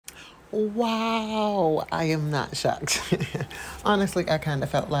Wow, I am not shocked. Honestly, I kind of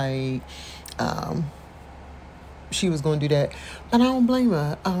felt like she was going to do that, and I don't blame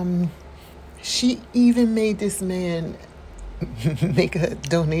her. She even made this man make a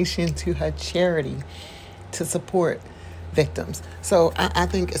donation to her charity to support victims. So I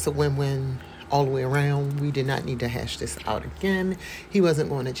think it's a win-win all the way around. We did not need to hash this out again. He wasn't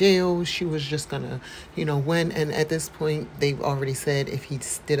going to jail. She was just gonna, win. And at this point, they've already said if he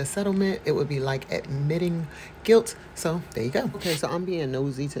did a settlement, it would be like admitting guilt. So there you go. Okay, so I'm being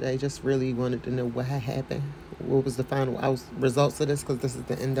nosy today. Just really wanted to know what had happened. What was the final results of this? Because this is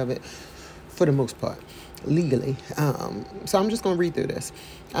the end of it for the most part, legally. So I'm just going to read through this.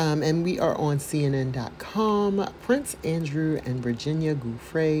 And we are on CNN.com. Prince Andrew and Virginia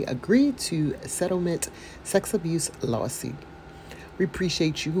Giuffre agreed to settlement sex abuse lawsuit. We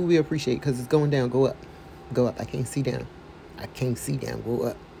appreciate you. Who we appreciate, because it's going down. Go up. Go up. I can't see down. I can't see down. Go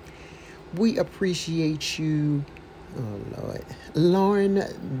up. We appreciate you. Oh, Lord. Lauren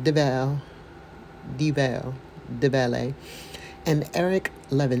DeValle, and Eric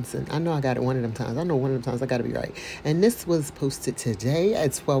Levinson. I know I got it one of them times. I know one of them times I got to be right. And this was posted today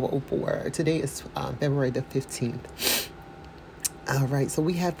at 12:04. Today is February the 15th. All right, so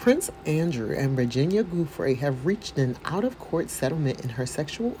we have Prince Andrew and Virginia Giuffre have reached an out-of-court settlement in her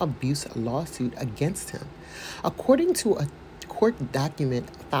sexual abuse lawsuit against him. According to a court document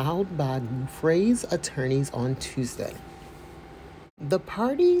filed by Giuffre's attorneys on Tuesday, the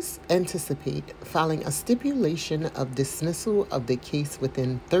parties anticipate filing a stipulation of dismissal of the case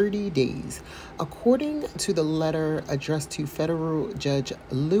within 30 days, according to the letter addressed to federal judge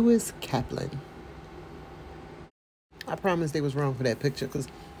Lewis Kaplan. I promise they was wrong for that picture, because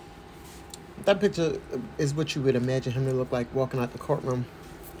that picture is what you would imagine him to look like walking out the courtroom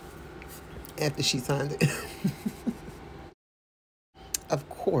after she signed it. Of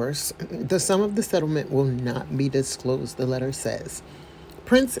course, the sum of the settlement will not be disclosed, the letter says.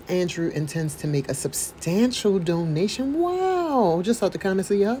 Prince Andrew intends to make a substantial donation, wow, just out to kind of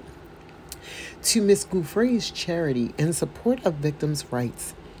see up, to Miss Giuffre's charity in support of victims'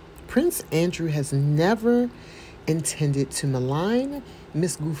 rights. Prince Andrew has never intended to malign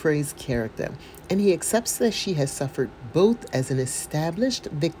Miss Giuffre's character, and he accepts that she has suffered both as an established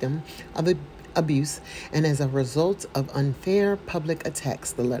victim of abuse and as a result of unfair public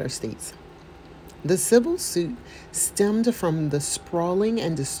attacks, the letter states. The civil suit stemmed from the sprawling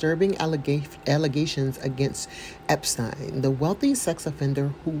and disturbing allegations against Epstein, the wealthy sex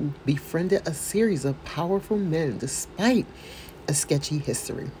offender who befriended a series of powerful men despite a sketchy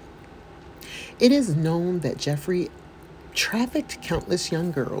history. It is known that Giuffre trafficked countless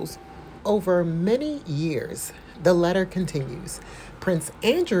young girls over many years. The letter continues. Prince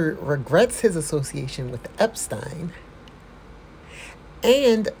Andrew regrets his association with Epstein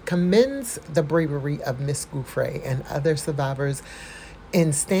and commends the bravery of Miss Giuffre and other survivors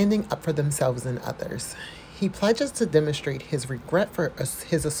in standing up for themselves and others. He pledges to demonstrate his regret for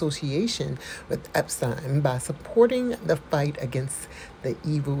his association with Epstein by supporting the fight against the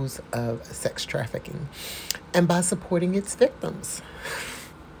evils of sex trafficking and by supporting its victims.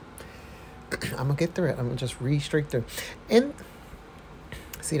 I'm going to get through it. I'm going to just read straight through. And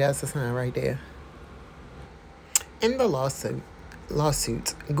see, that's the sign right there. In the lawsuit,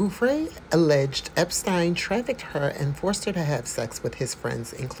 Giuffre alleged Epstein trafficked her and forced her to have sex with his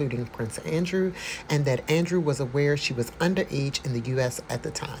friends, including Prince Andrew, and that Andrew was aware she was underage in the U.S. at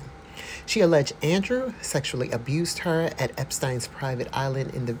the time. She alleged Andrew sexually abused her at Epstein's private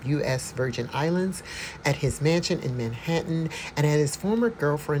island in the U.S. Virgin Islands, at his mansion in Manhattan, and at his former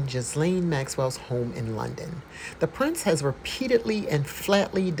girlfriend Ghislaine Maxwell's home in London. The prince has repeatedly and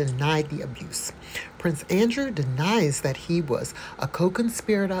flatly denied the abuse. Prince Andrew denies that he was a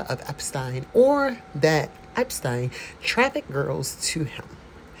co-conspirator of Epstein or that Epstein trafficked girls to him.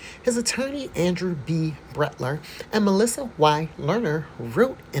 His attorney, Andrew B. Bretler, and Melissa Y. Lerner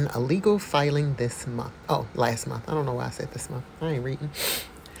wrote in a legal filing last month. I don't know why I said this month. I ain't reading.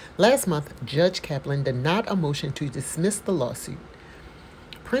 Last month, Judge Kaplan denied a motion to dismiss the lawsuit.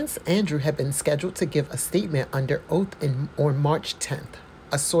 Prince Andrew had been scheduled to give a statement under oath on March 10th.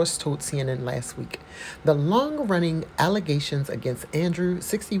 A source told CNN last week. The long-running allegations against Andrew,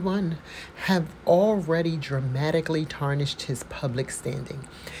 61, have already dramatically tarnished his public standing,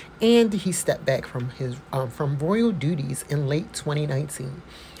 and he stepped back from royal duties in late 2019.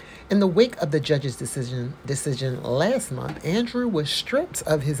 In the wake of the judge's decision last month, Andrew was stripped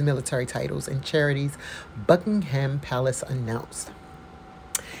of his military titles and charities, Buckingham Palace announced.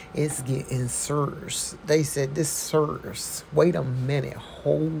 It's getting serious. They said this serious. Wait a minute.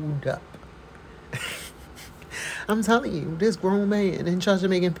 Hold up. I'm telling you, this grown man in charge of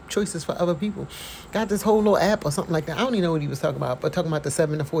making choices for other people got this whole little app or something like that. I don't even know what he was talking about, but talking about the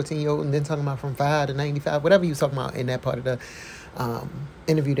 7 to 14-year-old and then talking about from 5 to 95, whatever he was talking about in that part of the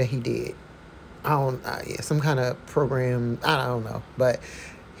interview that he did. Yeah, some kind of program. I don't know, but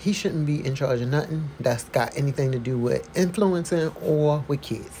he shouldn't be in charge of nothing that's got anything to do with influencing or with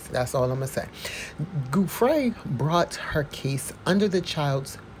kids. That's all I'm gonna say. Giuffre brought her case under the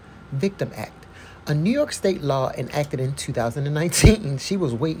Child's Victim Act, a New York state law enacted in 2019. She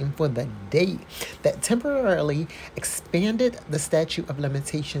was waiting for the date that temporarily expanded the statute of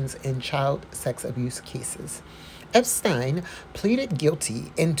limitations in child sex abuse cases. Epstein pleaded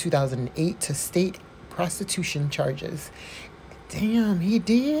guilty in 2008 to state prostitution charges. Damn, he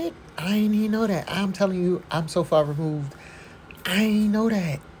did? I ain't even know that. I'm telling you, I'm so far removed. I ain't know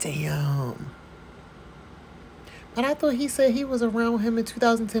that. Damn. But I thought he said he was around him in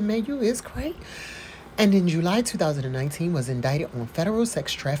 2010. Man, you is crazy. And in July 2019 was indicted on federal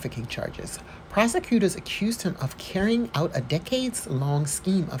sex trafficking charges. Prosecutors accused him of carrying out a decades-long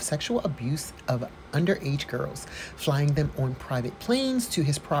scheme of sexual abuse of underage girls, flying them on private planes to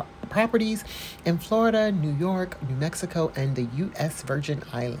his properties in Florida, New York, New Mexico, and the U.S. Virgin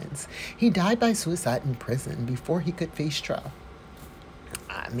Islands. He died by suicide in prison before he could face trial.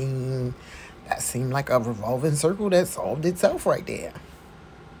 I mean, that seemed like a revolving circle that solved itself right there.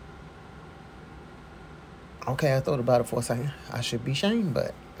 Okay, I thought about it for a second. I should be shamed,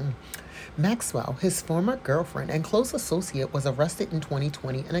 but... Maxwell, his former girlfriend and close associate, was arrested in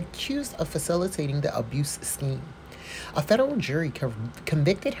 2020 and accused of facilitating the abuse scheme. A federal jury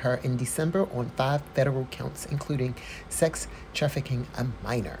convicted her in December on 5 federal counts, including sex trafficking a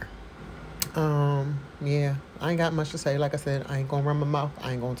minor. Yeah, I ain't got much to say. Like I said, I ain't gonna run my mouth.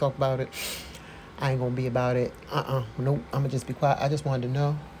 I ain't gonna talk about it. I ain't gonna be about it. Nope, I'm gonna just be quiet. I just wanted to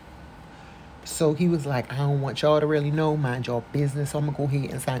know. So he was like, I don't want y'all to really know. Mind your business. So I'm going to go ahead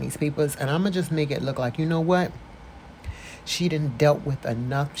and sign these papers. And I'm going to just make it look like, you know what? She done dealt with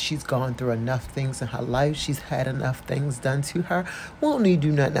enough. She's gone through enough things in her life. She's had enough things done to her. Won't need to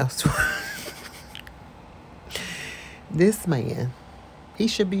do nothing else to her. This man, he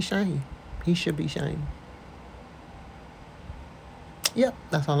should be shamed. He should be shamed. Yep,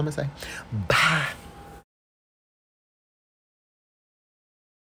 that's all I'm going to say. Bye.